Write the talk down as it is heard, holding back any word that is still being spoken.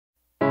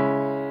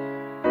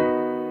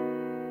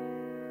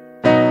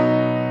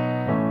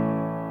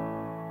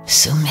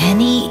So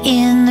many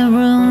in the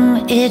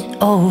room, it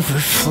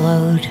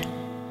overflowed.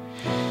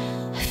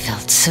 I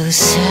felt so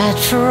sad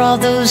for all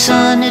those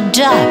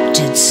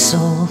unadopted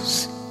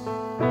souls,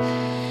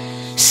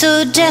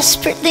 so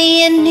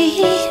desperately in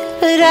need.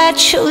 But I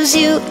chose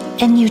you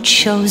and you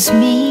chose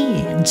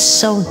me, and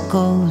so it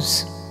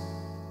goes.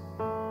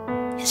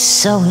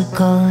 So it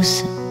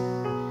goes.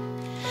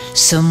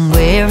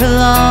 Somewhere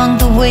along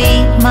the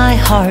way my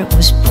heart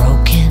was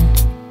broken.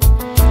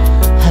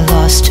 I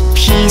lost a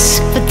piece,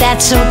 but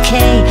that's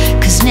okay,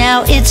 'cause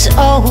now it's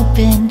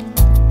open.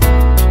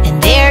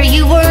 And there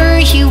you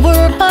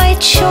were my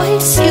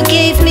choice. You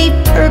gave me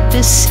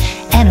purpose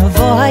and a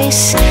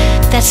voice.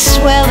 That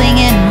swelling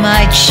in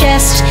my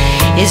chest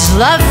is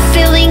love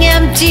filling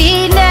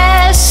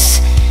emptiness.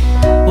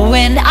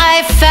 When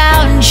I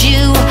found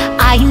you,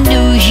 I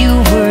knew you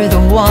were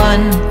the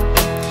one.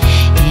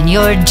 In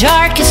your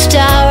darkest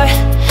hour,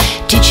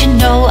 did you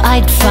know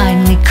I'd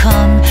finally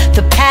come?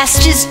 The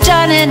past is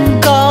done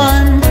and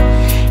gone.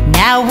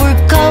 Now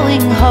we're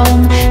going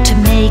home to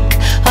make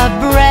a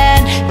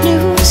brand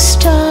new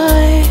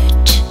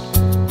start.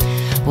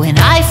 When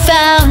I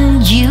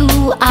found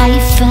you, I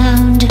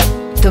found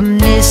the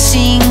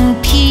missing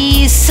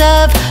piece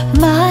of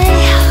my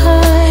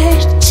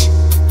heart.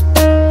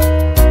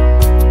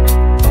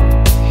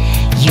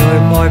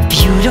 You're more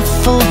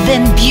beautiful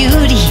than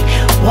beauty,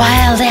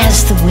 wild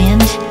as the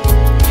wind.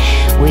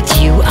 With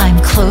you I'm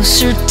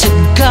closer to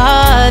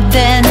God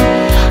than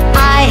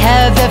I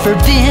have ever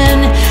been.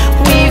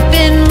 We've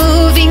been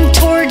moving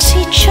towards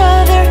each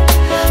other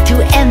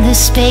through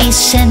endless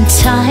space and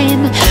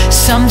time.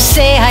 Some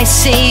say I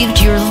saved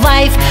your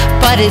life,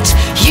 but it's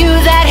you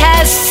that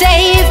has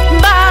saved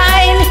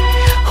mine.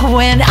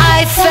 When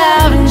I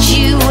found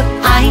you,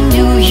 I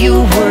knew you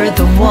were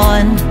the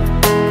one.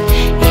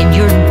 In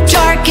your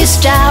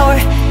darkest hour,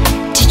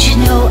 did you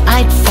know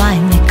I'd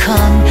finally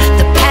come?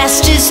 The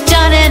past is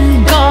done and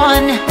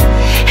gone,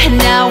 and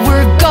now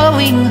we're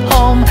going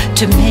home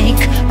to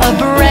make a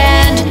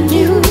brand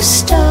new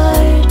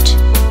start.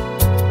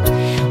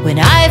 When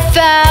I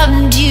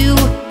found you,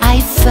 I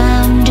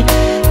found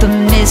the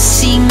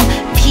missing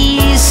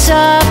piece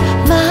of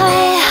my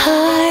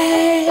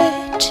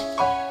heart.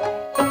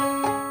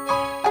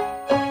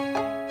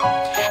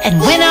 And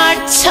when our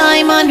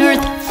time on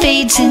earth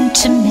fades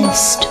into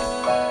mist,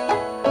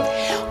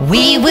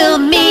 we will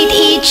meet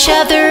each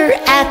other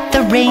at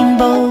the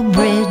Rainbow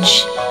Bridge.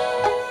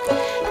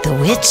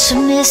 Though it's a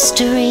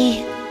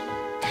mystery,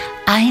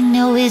 I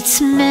know it's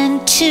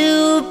meant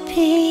to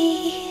be.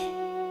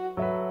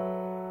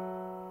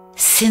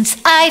 Since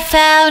I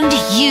found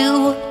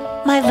you,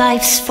 my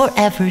life's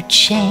forever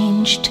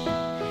changed.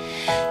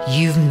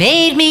 You've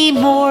made me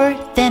more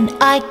than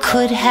I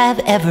could have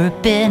ever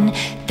been.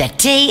 That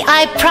day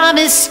I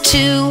promised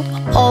to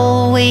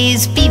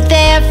always be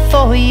there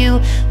for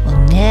you.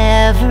 We'll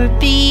never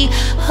be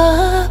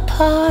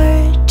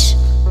apart.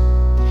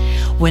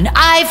 When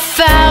I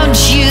found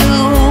you,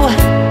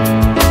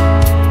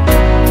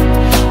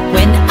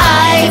 when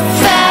I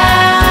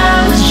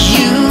found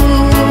you,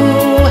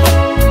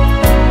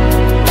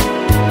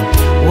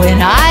 when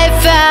I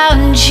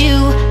found you,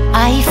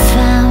 I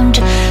found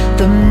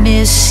the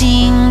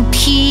missing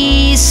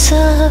piece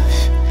of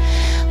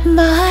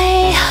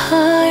my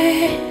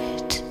heart.